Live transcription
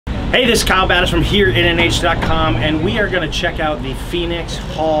Hey, this is Kyle Battis from here at NH.com, and we are going to check out the Phenix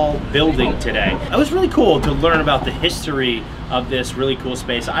Hall building today. It was really cool to learn about the history of this really cool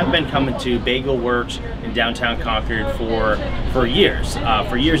space. I've been coming to Bagel Works in downtown Concord for years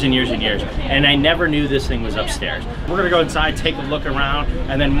and years and years, and I never knew this thing was upstairs. We're going to go inside, take a look around,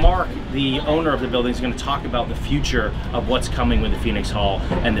 and then Mark, the owner of the building, is going to talk about the future of what's coming with the Phenix Hall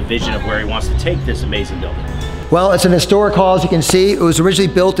and the vision of where he wants to take this amazing building. Well, it's an historic hall, as you can see. It was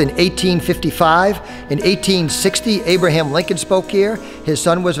originally built in 1855. In 1860, Abraham Lincoln spoke here. His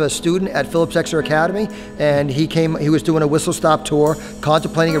son was a student at Phillips Exeter Academy, and he was doing a whistle-stop tour,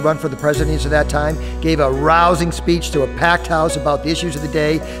 contemplating a run for the presidency at that time, gave a rousing speech to a packed house about the issues of the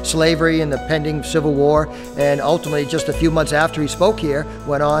day, slavery and the pending Civil War, and ultimately, just a few months after he spoke here,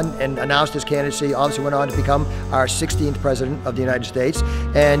 went on and announced his candidacy, obviously went on to become our 16th president of the United States.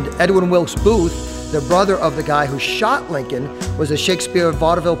 And Edwin Wilkes Booth, the brother of the guy who shot Lincoln, was a Shakespeare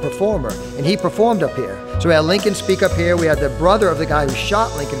vaudeville performer, and he performed up here. So we had Lincoln speak up here, we had the brother of the guy who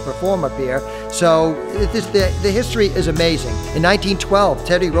shot Lincoln perform up here. So the history is amazing. In 1912,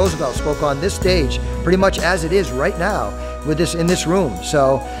 Teddy Roosevelt spoke on this stage, pretty much as it is right now, in this room.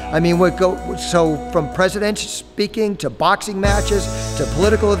 So, I mean, from presidents speaking, to boxing matches, to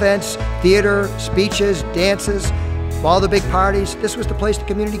political events, theater, speeches, dances, all the big parties, this was the place the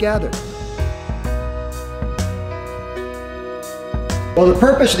community gathered. Well, the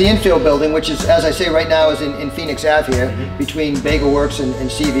purpose of the infill building, which is, as I say right now, is in Phoenix Ave here, between Bagel Works and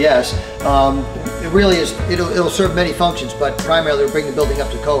CVS, it really is, it'll serve many functions, but primarily it'll bring the building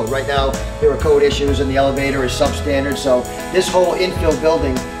up to code. Right now, there are code issues and the elevator is substandard, so this whole infill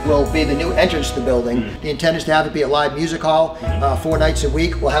building will be the new entrance to the building. The intent is to have it be a live music hall 4 nights a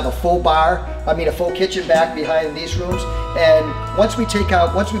week. We'll have a full a full kitchen back behind these rooms, and once we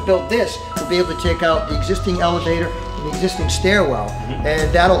build this, we'll be able to take out the existing elevator, the existing stairwell,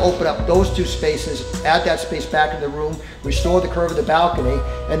 and that'll open up those 2 spaces, add that space back in the room, restore the curve of the balcony,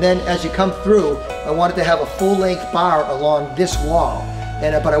 and then as you come through, I wanted to have a full-length bar along this wall,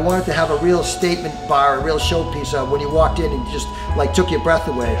 but I wanted to have a real statement bar, a real showpiece of when you walked in and just like took your breath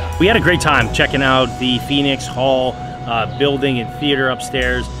away. We had a great time checking out the Phenix Hall building and theater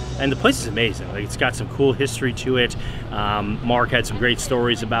upstairs. And the place is amazing. Like, it's got some cool history to it. Mark had some great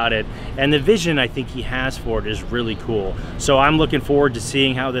stories about it. And the vision I think he has for it is really cool. So I'm looking forward to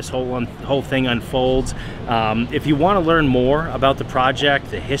seeing how this whole thing unfolds. If you want to learn more about the project,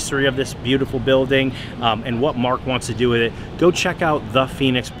 the history of this beautiful building, and what Mark wants to do with it, go check out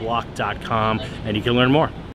thephenixblock.com and you can learn more.